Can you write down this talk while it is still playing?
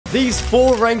These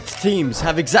 4 ranked teams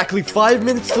have exactly 5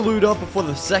 minutes to loot up before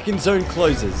the second zone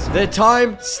closes. Their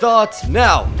time starts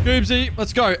now. Scoobsy,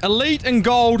 let's go. Elite and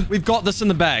gold. We've got this in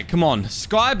the bag. Come on.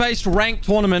 Sky-based ranked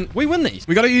tournament. We win these.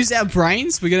 We got to use our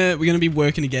brains. We're gonna be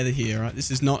working together here, right?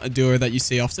 This is not a duo that you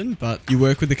see often, but you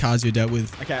work with the cards you're dealt with.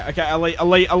 Okay.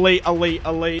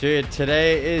 Elite. Dude,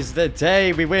 today is the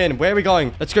day we win. Where are we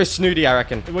going? Let's go Snooty, I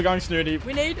reckon. We're going Snooty.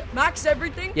 We need max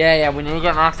everything. Yeah, we need to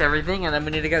get max everything, and then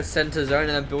we need to go center zone, and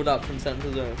then build up from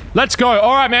center zone. Let's go.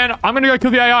 All right, man. I'm gonna go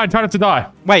kill the AI and try not to die.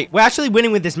 Wait, we're actually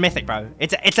winning with this mythic, bro.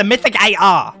 It's a mythic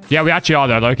AR. Yeah, we actually are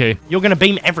though, low-key. You're gonna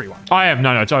beam everyone. I am.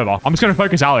 No, it's over. I'm just gonna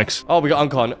focus Alex. Oh, we got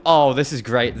Uncon. Oh, this is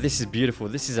great. This is beautiful.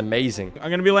 This is amazing.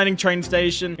 I'm gonna be landing train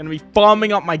station. Gonna be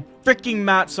farming up my freaking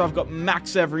mats, so I've got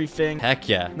max everything. Heck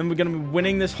yeah. Then we're gonna be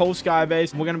winning this whole sky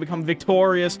base. We're gonna become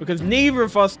victorious because neither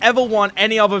of us ever won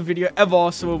any other video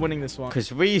ever, so we're winning this one.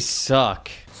 Because we suck.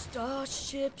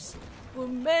 Starships were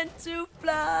meant to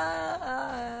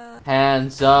fly.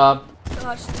 Hands up.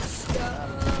 Touch the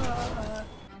sky.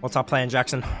 What's our plan,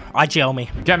 Jackson? IGL me.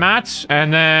 Get mats,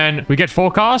 and then we get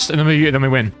forecast, and then we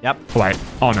win. Yep. Oh, wait.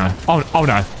 Oh no. Oh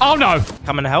no. Oh no.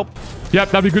 Coming to help.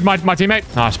 Yep, that'd be good, my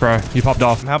teammate. Nice, bro. You popped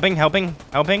off. I'm helping.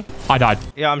 I died.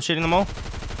 Yeah, I'm shooting them all.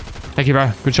 Thank you,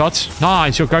 bro. Good shots.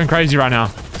 Nice. You're going crazy right now.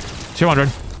 200.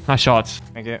 Nice shots.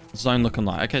 Thank you. Zone looking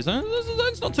like. Okay,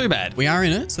 zone's not too bad. We are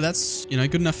in it, so that's, you know,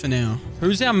 good enough for now.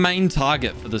 Who's our main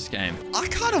target for this game? I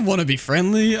kind of want to be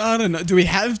friendly. I don't know. Do we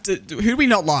have to? Who do we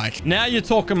not like? Now you're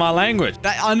talking my language.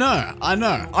 I know.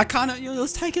 I kind of, you know,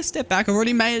 let's take a step back. I've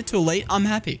already made it to elite. I'm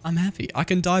happy. I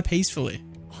can die peacefully.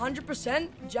 100%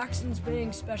 Jackson's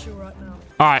being special right now.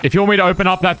 All right, if you want me to open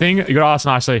up that thing, you gotta ask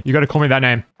nicely. You gotta call me that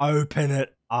name. Open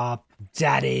it up,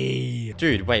 daddy.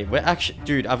 Dude, wait, we're actually...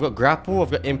 Dude, I've got grapple,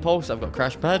 I've got impulse, I've got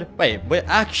crash pad. Wait, we're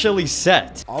actually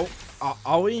set.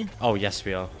 Are we? Oh, yes,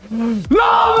 we are.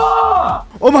 Lava!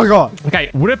 Oh my god.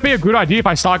 Okay, would it be a good idea if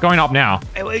I start going up now?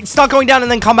 Start going down and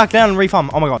then come back down and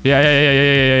reform. Oh my god.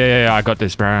 Yeah. I got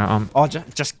this, bro. Oh,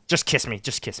 just kiss me.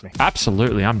 Just kiss me.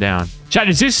 Absolutely, I'm down. Chat,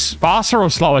 is this faster or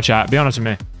slower, chat? Be honest with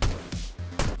me.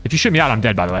 If you shoot me out, I'm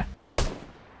dead, by the way.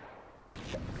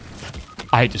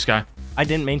 I hate this guy. I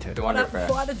didn't mean to.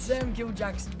 Why did Sam kill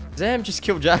Jackson? Sam just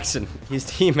killed Jackson, his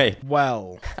teammate.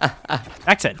 Well.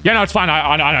 Jackson. Yeah, no, it's fine.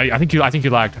 I know. I think you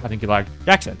lagged.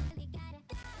 Jackson.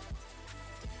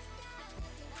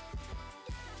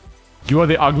 You are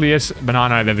the ugliest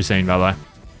banana I've ever seen, by the way.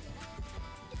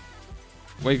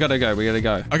 We gotta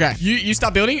go. Okay, you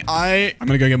start building. I'm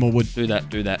gonna go get more wood. Do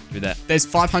that. There's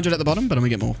 500 at the bottom, but I'm gonna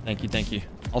get more. Thank you.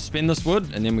 I'll spin this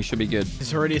wood, and then we should be good.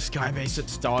 There's already a sky base that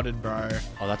started, bro.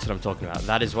 Oh, that's what I'm talking about.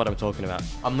 That is what I'm talking about.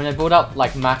 I'm gonna build up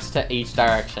like max to each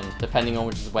direction, depending on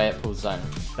which way it pulls zone.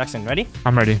 Jackson, ready?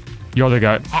 I'm ready. You're the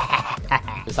goat.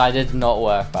 This idea did not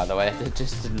work, by the way. It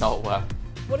just did not work.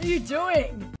 What are you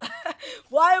doing?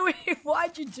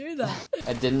 Why'd you do that?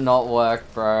 It did not work,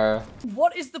 bro.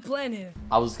 What is the plan here?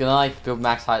 I was gonna like build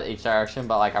max height each direction,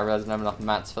 but like I realized I don't have enough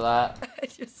mats for that.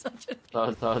 You're such a...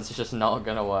 So it's just not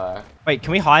gonna work. Wait,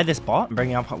 can we hire this bot and bring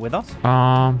him up with us?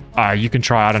 You can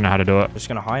try. I don't know how to do it. Just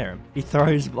gonna hire him. He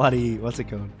throws bloody, what's it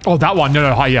called? Oh, that one.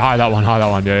 No, hire that one.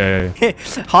 Yeah.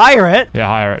 Hire it? Yeah,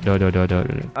 hire it. Do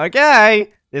it.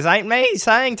 Okay. This ain't me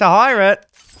saying to hire it.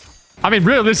 I mean,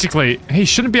 realistically, he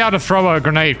shouldn't be able to throw a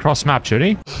grenade cross map, should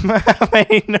he? I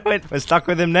mean, we're stuck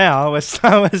with him now. We're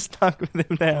stuck with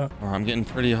him now. All right, I'm getting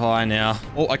pretty high now.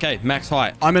 Oh, okay, max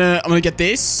height. I'm gonna get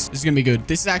this. This is gonna be good.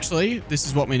 This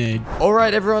is what we need. All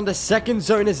right, everyone, the second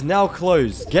zone is now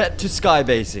closed. Get to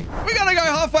skybasing. We gotta go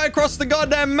halfway across the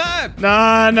goddamn map.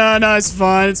 No, it's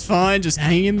fine. Just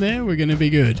hang in there. We're gonna be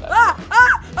good.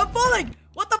 I'm falling.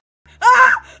 What the?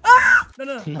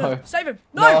 No. Save him.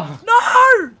 No.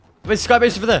 Where's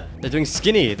skybase over there? They're doing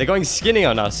skinny. They're going skinny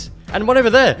on us. And one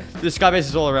over there. The skybase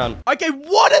is all around. Okay,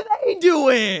 what are they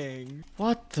doing?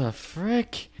 What the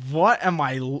frick? What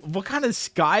kind of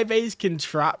skybase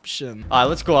contraption? All right,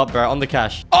 let's go up, bro, on the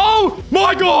cash. Oh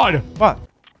my god! What?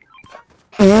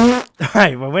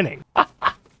 Hey, we're winning.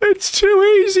 It's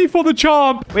too easy for the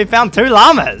chomp. We found 2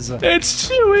 llamas. It's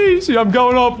too easy. I'm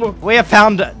going up. We have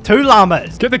found 2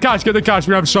 llamas. Get the cash.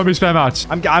 We have so many spare mats.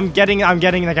 I'm getting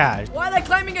the cash. Why are they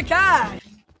claiming a cash?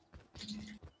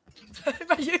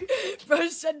 Bro,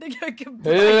 sending a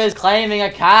complaint. Who is claiming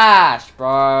a cash,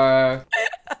 bro?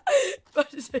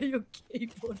 Your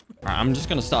keyboard. All right, I'm just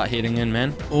gonna start heading in,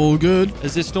 man. All good.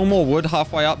 Is there still more wood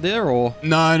halfway up there, or?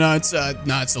 No, it's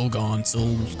all gone. It's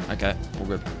all... Okay, all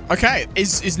good. Okay,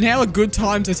 is now a good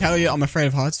time to tell you I'm afraid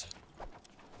of heights?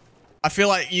 I feel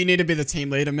like you need to be the team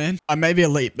leader, man. I may be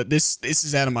elite, but this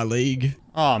is out of my league.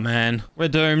 Oh, man. We're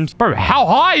doomed. Bro, how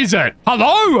high is it?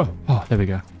 Hello? Oh, there we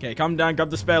go. Okay, come down, grab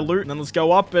the spare loot, and then let's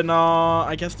go up and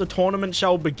I guess the tournament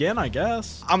shall begin, I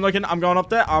guess. I'm going up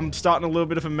there. I'm starting a little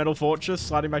bit of a metal fortress,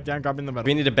 sliding back down, grabbing the metal.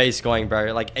 We need a base going,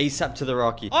 bro. Like ASAP to the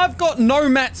Rocky. I've got no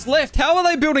mats left. How are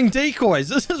they building decoys?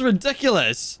 This is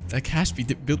ridiculous. That cash be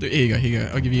built. Here you go.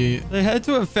 I'll give you. They had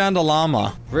to have found a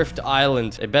llama. Rift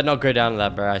Island. It better not go down to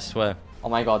that, bro. I swear. Oh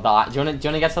my god, do you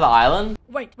wanna get to the island?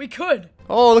 Wait, we could.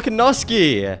 Oh, look at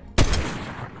Noski.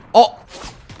 Oh.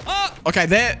 Okay,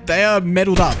 they are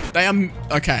metaled up. They are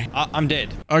okay. I'm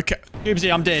dead. Okay.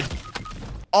 Cubesy, I'm dead.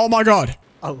 Oh my god.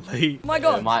 Elite. Oh my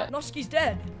god, my- Noski's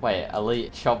dead. Wait,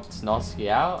 Elite chopped Snosky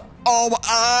out? Oh,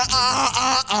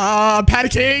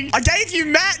 panicking. I gave you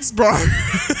mats, bro.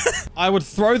 I would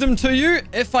throw them to you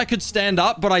if I could stand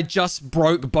up, but I just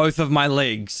broke both of my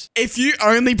legs. If you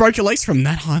only broke your legs from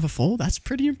that high of a fall, that's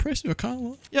pretty impressive. I can't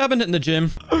lie. Yeah, I've been hitting the gym.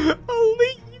 Elite,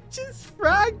 you just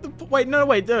fragged the... Wait, no,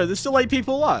 there's still 8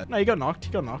 people alive. No, you got knocked.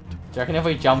 You got knocked. Do you reckon if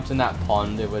we jumped in that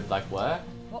pond, it would, like, work?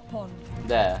 What pond?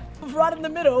 There. Right in the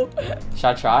middle. Should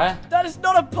I try? That is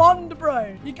not a pond,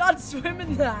 bro. You can't swim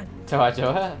in that. Do I do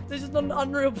it? This is not an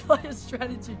Unreal player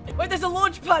strategy. Wait, there's a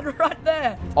launch pad right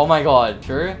there. Oh my god,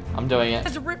 true? I'm doing it.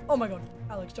 There's a rip. Oh my god.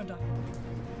 Alex, don't die.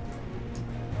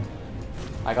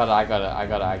 I got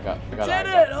it. Did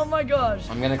it! Oh my gosh.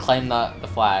 I'm gonna claim the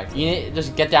flag. You need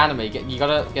just get down to me. You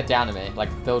gotta get down to me.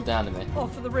 Like, build down to me. Oh,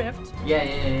 for the rift.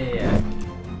 Yeah.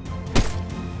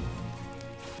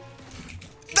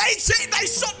 They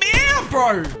shot me out,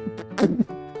 bro.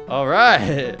 All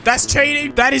right. That's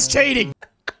cheating. That is cheating.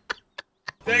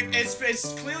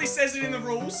 It clearly says it in the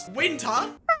rules.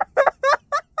 Winter.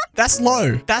 That's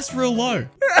low. That's real low.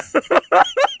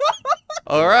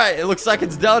 All right. It looks like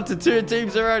it's down to 2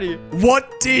 teams already.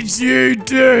 What did you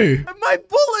do? My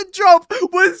bullet drop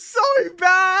was so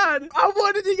bad. I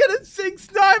wanted to get a 6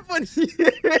 snipe on you.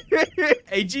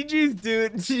 Hey, GG's,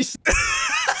 dude.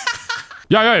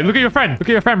 Yo, look at your friend. Look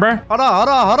at your friend, bro. Hold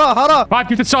on. 5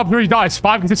 gifted subs or he dies.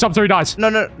 5 gifted subs or he dies.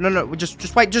 No.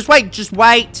 Just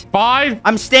wait. 5?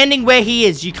 I'm standing where he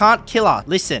is. You can't kill her.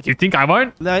 Listen. You think I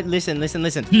won't? No, listen.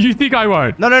 You think I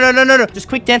won't? No. Just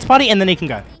quick dance party and then he can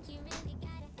go.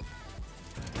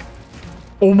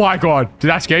 Oh my god. Did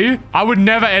that scare you? I would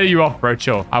never edit you off, bro.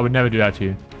 Chill. I would never do that to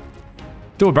you.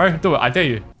 Do it, bro. Do it. I dare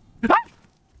you.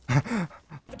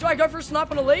 Do I go for a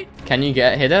snipe on Elite? Can you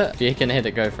hit it? If you can hit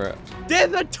it, go for it. They're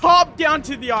the top down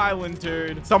to the island,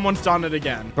 dude. Someone's done it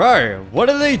again. Bro, what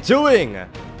are they doing?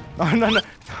 No.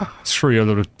 Screw your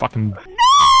little fucking... No!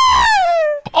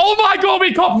 Oh my god,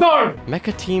 we cop, no!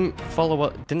 Mecha team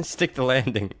follower didn't stick the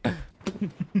landing.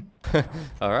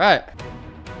 All right.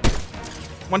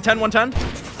 110.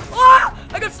 Ah!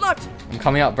 I got sniped. I'm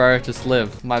coming up, bro. Just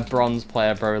live. My bronze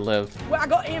player, bro, live. Wait, I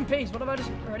got EMPs. What have I just...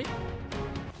 Ready?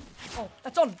 Oh,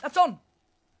 that's on.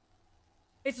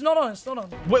 It's not on.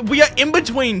 We are in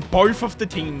between both of the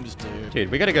teams, dude.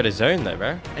 Dude, we gotta go to zone though,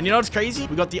 bro. And you know what's crazy?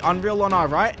 We got the Unreal on our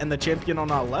right and the Champion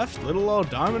on our left. Little old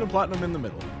Diamond and Platinum in the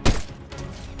middle.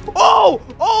 Oh!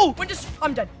 Wait,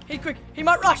 I'm dead. He's quick. He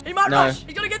might rush. No.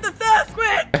 He's gonna get the thirst,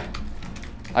 quick.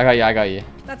 I got you.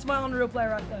 That's my Unreal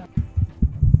player right there.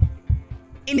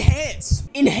 Enhance.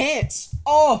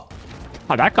 Oh,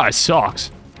 that guy sucks.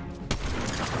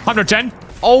 110.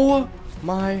 Oh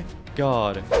my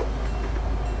god.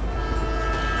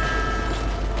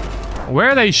 Where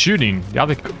are they shooting? The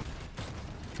other...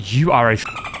 You are a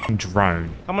f***ing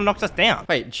drone. Someone knocked us down.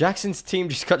 Wait, Jackson's team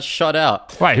just got shot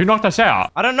out. Wait, who knocked us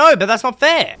out? I don't know, but that's not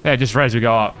fair. Yeah, just res, we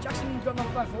go up. Jackson got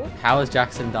knocked by 4. How has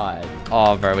Jackson died?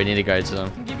 Oh, bro, we need to go to them.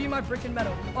 I can give you my brick and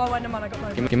metal. Oh, wait, never mind. I got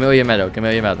no. Give me all your metal.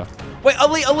 Wait,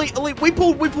 Elite. We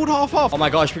pulled half off. Oh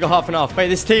my gosh, we got half and half. Wait,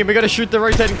 this team, we gotta shoot the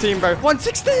rotating team, bro.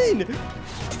 116.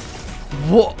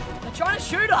 What? They're trying to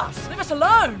shoot us. Leave us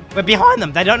alone. We're behind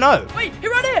them. They don't know. Wait, he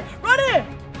right here.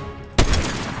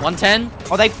 110.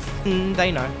 Oh, they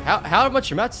know. How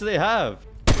much mats do they have?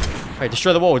 Wait,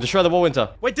 destroy the wall, Winter.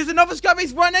 Wait, there's another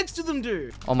SKYBASE right next to them,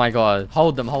 dude. Oh my god.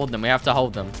 Hold them. We have to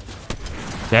hold them.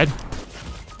 Dead?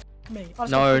 Me.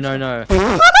 No.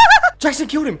 Jackson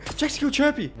killed him. Jackson killed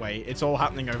Chirpy. Wait, it's all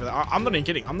happening over there. I'm not even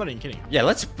kidding. Yeah,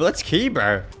 let's key,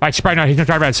 bro. Wait, spray, no, he's gonna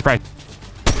try res, spray.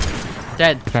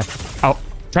 Dead. Okay. Oh,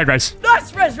 trade res.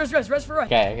 Nice. Res for right.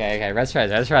 Okay. Res.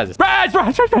 Res! Wait.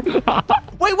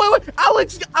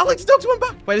 Alex knocked one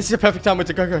back. Wait, this is a perfect time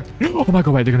to go. Oh my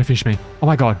god, wait, they're gonna fish me. Oh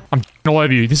my god, I'm all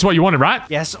over you. This is what you wanted, right?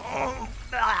 Yes.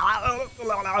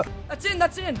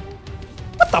 That's in.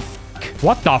 What the f?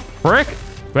 What the frick?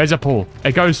 Where's the pool?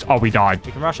 It goes... Oh, we died.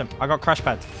 We can rush him. I got crash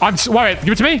pads. Wait,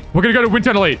 give it to me. We're going to go to Winter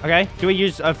and Elite. Okay. Do we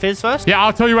use a fizz first? Yeah,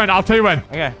 I'll tell you when. I'll tell you when.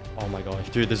 Okay. Oh my gosh.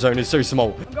 Dude, the zone is so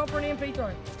small. I'm going for an EMP throw.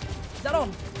 Is that on?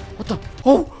 What the?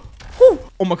 Oh!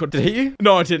 Oh my god. Did it hit you?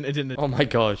 No, it didn't. It didn't. Oh my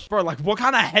gosh. Bro, like, what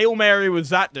kind of Hail Mary was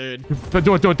that, dude? But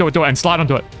do it, and slide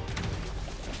onto it.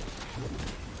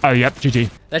 Oh, yep, GG.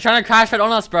 They're trying to crash it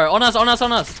on us, bro. On us.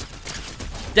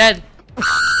 Dead.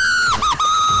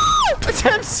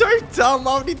 I'm so dumb.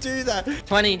 Why would he do that?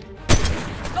 20.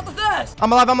 Got the thirst!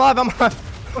 I'm alive.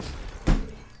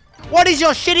 What is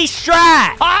your shitty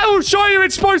strat? I will show you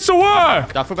it's supposed to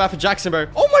work. I feel bad for Jackson, bro.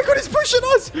 Oh my god, he's pushing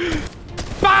us.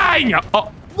 Bang!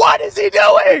 Oh. What is he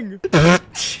doing?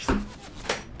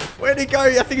 Where'd he go?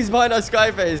 I think he's behind our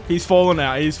SKYBASE. He's fallen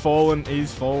out. He's fallen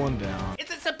down. Is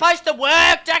it supposed to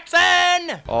work,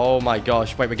 Jackson? Oh my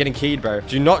gosh. Wait, we're getting keyed, bro.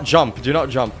 Do not jump. Do not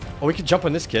jump. Oh, we could jump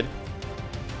on this kid.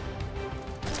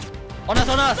 On us.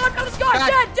 Snipe down the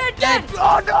sky! Dead!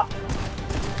 Oh no!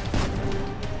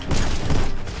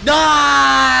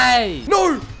 Nice!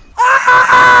 No!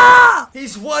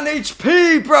 He's 1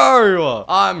 HP, bro!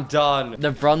 I'm done.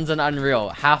 The bronze and unreal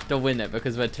have to win it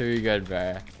because we're too good,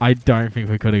 bro. I don't think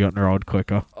we could have gotten rolled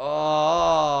quicker. Oh.